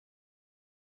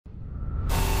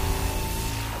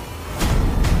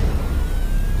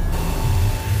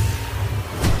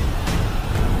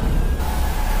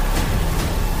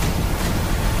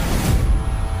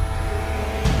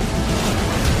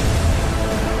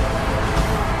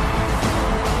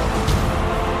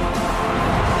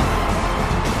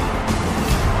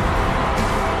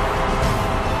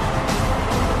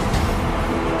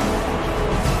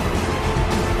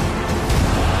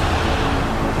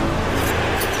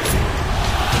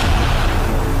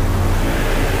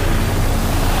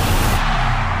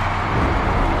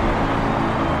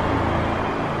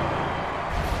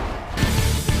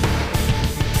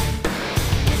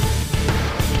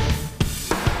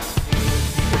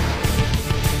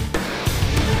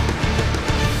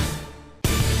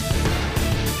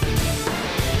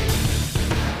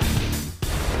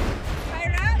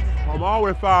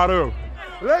always fired up.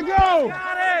 Let go.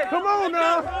 Come on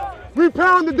now. We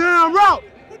pound the damn route.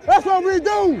 That's what we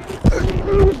do.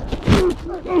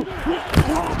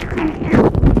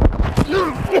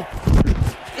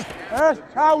 That's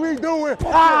how we do it.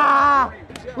 Ah!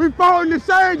 We fought in the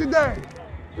shade today.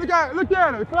 Look at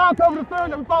it. The cloud covered the sun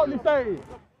that we fought in the shade.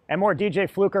 And more DJ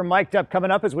Fluker mic'd up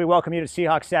coming up as we welcome you to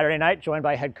Seahawks Saturday Night, joined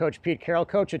by head coach Pete Carroll.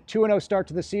 Coach, a 2-0 start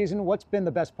to the season. What's been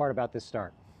the best part about this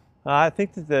start? I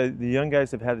think that the young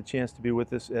guys have had a chance to be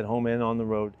with us at home and on the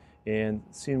road and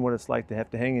seen what it's like to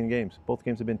have to hang in games. Both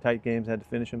games have been tight games, had to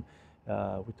finish them.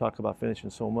 We talk about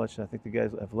finishing so much, and I think the guys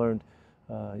have learned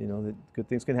that good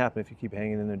things can happen if you keep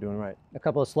hanging in there doing right. A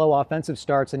couple of slow offensive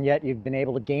starts, and yet you've been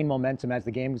able to gain momentum as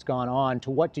the game's gone on. To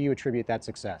what do you attribute that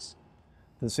success?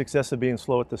 The success of being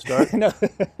slow at the start? No.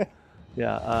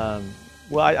 Yeah.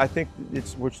 Well, I think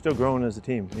we're still growing as a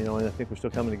team, and I think we're still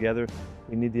coming together.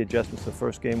 We need the adjustments. The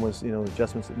first game was,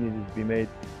 adjustments that needed to be made.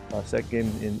 Second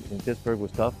game in Pittsburgh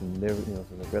was tough, and they were, it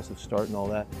was an aggressive start and all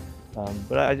that.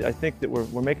 But I think that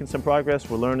we're making some progress.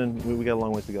 We're learning. We got a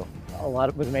long ways to go. A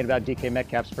lot was made about DK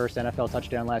Metcalf's first NFL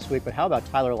touchdown last week, but how about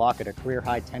Tyler Lockett, a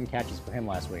career-high 10 catches for him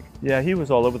last week? Yeah, he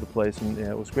was all over the place, and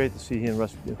it was great to see he and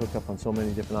Russ hook up on so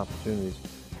many different opportunities.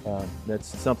 That's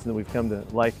something that we've come to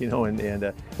like, and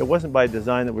it wasn't by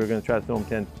design that we were going to try to throw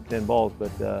him 10 balls,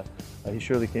 but he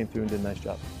surely came through and did a nice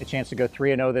job. A chance to go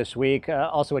 3-0 this week.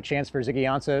 Also a chance for Ziggy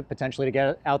Ansah potentially to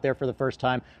get out there for the first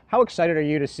time. How excited are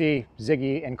you to see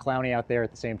Ziggy and Clowney out there at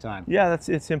the same time? Yeah,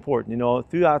 it's important.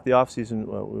 Throughout the offseason,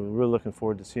 we were really looking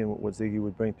forward to seeing what Ziggy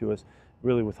would bring to us,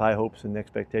 really with high hopes and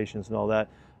expectations and all that.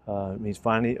 He's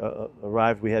finally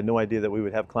arrived. We had no idea that we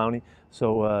would have Clowney.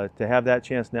 So to have that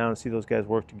chance now and see those guys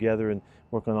work together and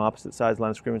work on opposite sides,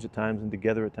 line of scrimmage at times and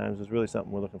together at times is really something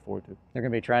we're looking forward to. They're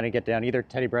going to be trying to get down either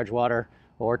Teddy Bridgewater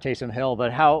or Taysom Hill,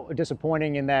 but how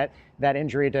disappointing in that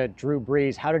injury to Drew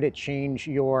Brees, how did it change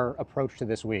your approach to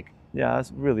this week? Yeah,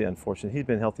 it's really unfortunate. He's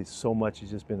been healthy so much.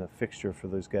 He's just been a fixture for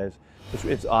those guys.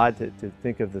 It's odd to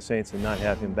think of the Saints and not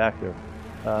have him back there.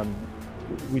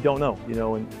 We don't know,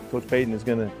 and Coach Payton is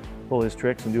going to pull his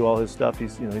tricks and do all his stuff.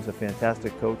 He's a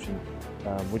fantastic coach, and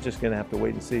we're just going to have to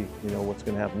wait and see, what's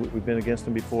going to happen. We've been against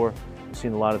him before. We've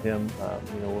seen a lot of him.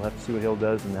 We'll have to see what Hill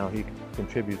does and how he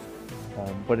contributes.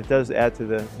 But it does add to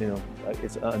the,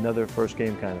 it's another first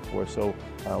game kind of for us. So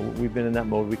we've been in that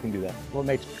mode. We can do that. What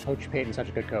makes Coach Payton such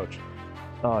a good coach?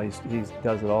 Oh, he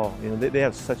does it all. They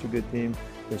have such a good team.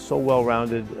 They're so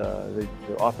well-rounded. Their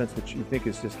offense, which you think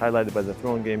is just highlighted by the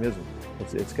throwing game, isn't.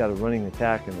 It's got a running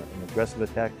attack and an aggressive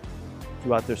attack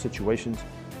throughout their situations.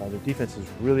 Their defense is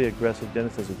really aggressive.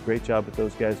 Dennis does a great job with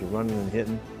those guys. They're running and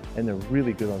hitting, and they're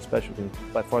really good on special teams.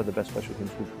 By far the best special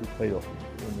teams we've played in the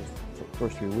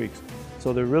first 3 weeks.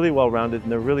 So they're really well-rounded,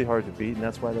 and they're really hard to beat, and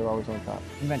that's why they're always on top.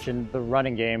 You mentioned the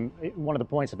running game. One of the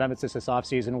points of emphasis this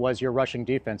offseason was your rushing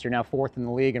defense. You're now 4th in the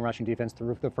league in rushing defense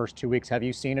through the first 2 weeks. Have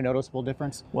you seen a noticeable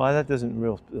difference? Well, that isn't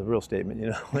a real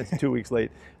statement. It's 2 weeks late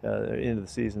into the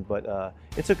season, but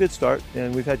it's a good start,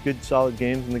 and we've had good, solid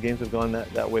games, and the games have gone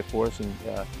that way for us, and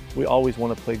we always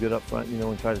want to play good up front,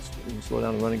 and try to slow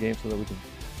down the running game so that we can,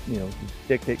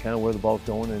 dictate kind of where the ball's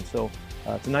going, and so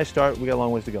it's a nice start. We got a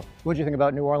long ways to go. What do you think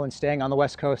about New Orleans staying on the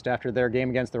West Coast after their game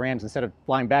against the Rams instead of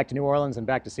flying back to New Orleans and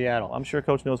back to Seattle? I'm sure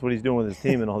Coach knows what he's doing with his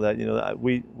team and all that.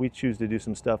 We choose to do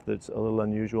some stuff that's a little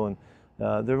unusual, and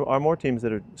there are more teams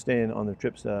that are staying on their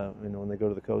trips, when they go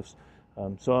to the coast.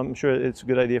 So I'm sure it's a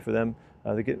good idea for them.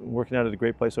 They're working out at a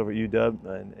great place over at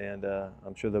UW, and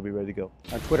I'm sure they'll be ready to go.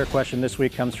 Our Twitter question this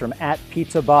week comes from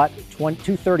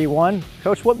 @PizzaBot231.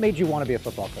 Coach, what made you want to be a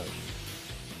football coach?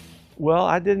 Well,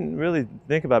 I didn't really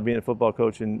think about being a football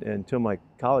coach until my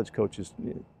college coaches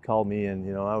called me,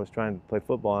 and I was trying to play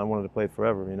football. And I wanted to play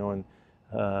forever, and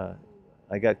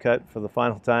I got cut for the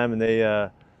final time, and they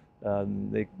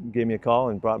gave me a call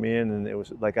and brought me in, and it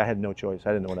was like I had no choice.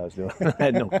 I didn't know what I was doing. I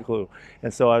had no clue,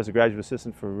 and so I was a graduate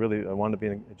assistant for I wanted to be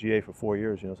a GA for 4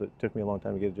 years, so it took me a long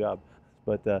time to get a job,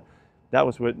 but. That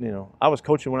was what, I was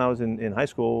coaching when I was in high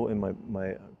school in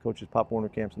my coaches' Pop Warner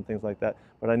camps and things like that,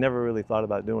 but I never really thought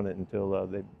about doing it until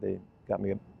they got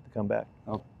me to come back.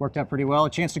 Well, worked out pretty well. A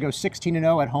chance to go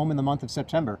 16-0 at home in the month of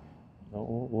September.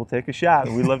 We'll take a shot.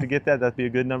 We'd love to get that. That'd be a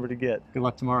good number to get. Good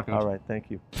luck tomorrow, Coach. All right,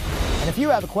 thank you. And if you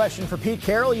have a question for Pete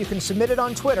Carroll, you can submit it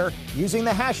on Twitter using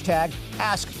the hashtag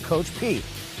AskCoachPete.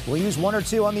 We'll use 1 or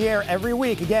 2 on the air every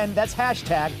week. Again, that's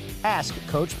hashtag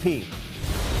AskCoachPete.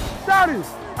 Daddy,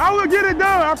 I will get it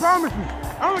done, I promise you.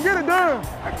 I will get it done.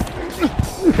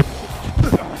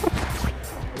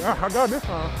 I got this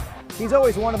one. He's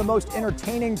always one of the most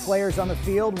entertaining players on the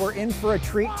field. We're in for a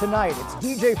treat tonight. It's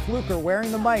DJ Fluker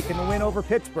wearing the mic in the win over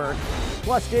Pittsburgh.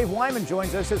 Plus, Dave Wyman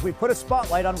joins us as we put a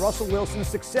spotlight on Russell Wilson's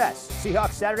success.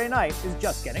 Seahawks Saturday Night is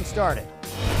just getting started.